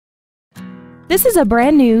This is a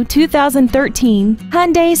brand new 2013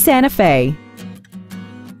 Hyundai Santa Fe.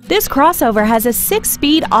 This crossover has a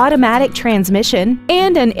 6-speed automatic transmission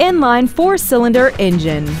and an inline 4-cylinder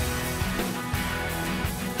engine.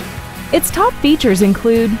 Its top features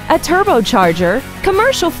include a turbocharger,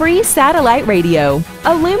 commercial-free satellite radio,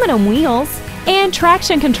 aluminum wheels, and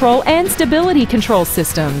traction control and stability control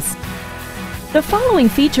systems. The following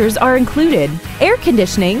features are included: air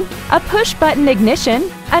conditioning, a push-button ignition,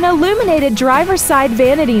 an illuminated driver's side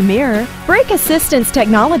vanity mirror, brake assistance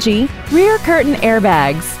technology, rear curtain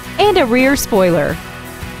airbags, and a rear spoiler.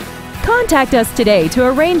 Contact us today to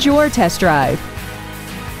arrange your test drive.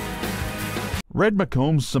 Red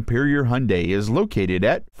McCombs Superior Hyundai is located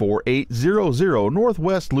at 4800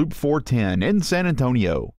 Northwest Loop 410 in San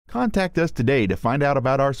Antonio. Contact us today to find out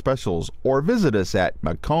about our specials or visit us at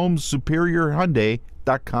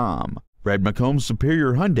McCombsSuperiorHyundai.com. Red McCombs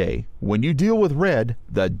Superior Hyundai. When you deal with red,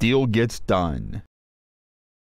 the deal gets done.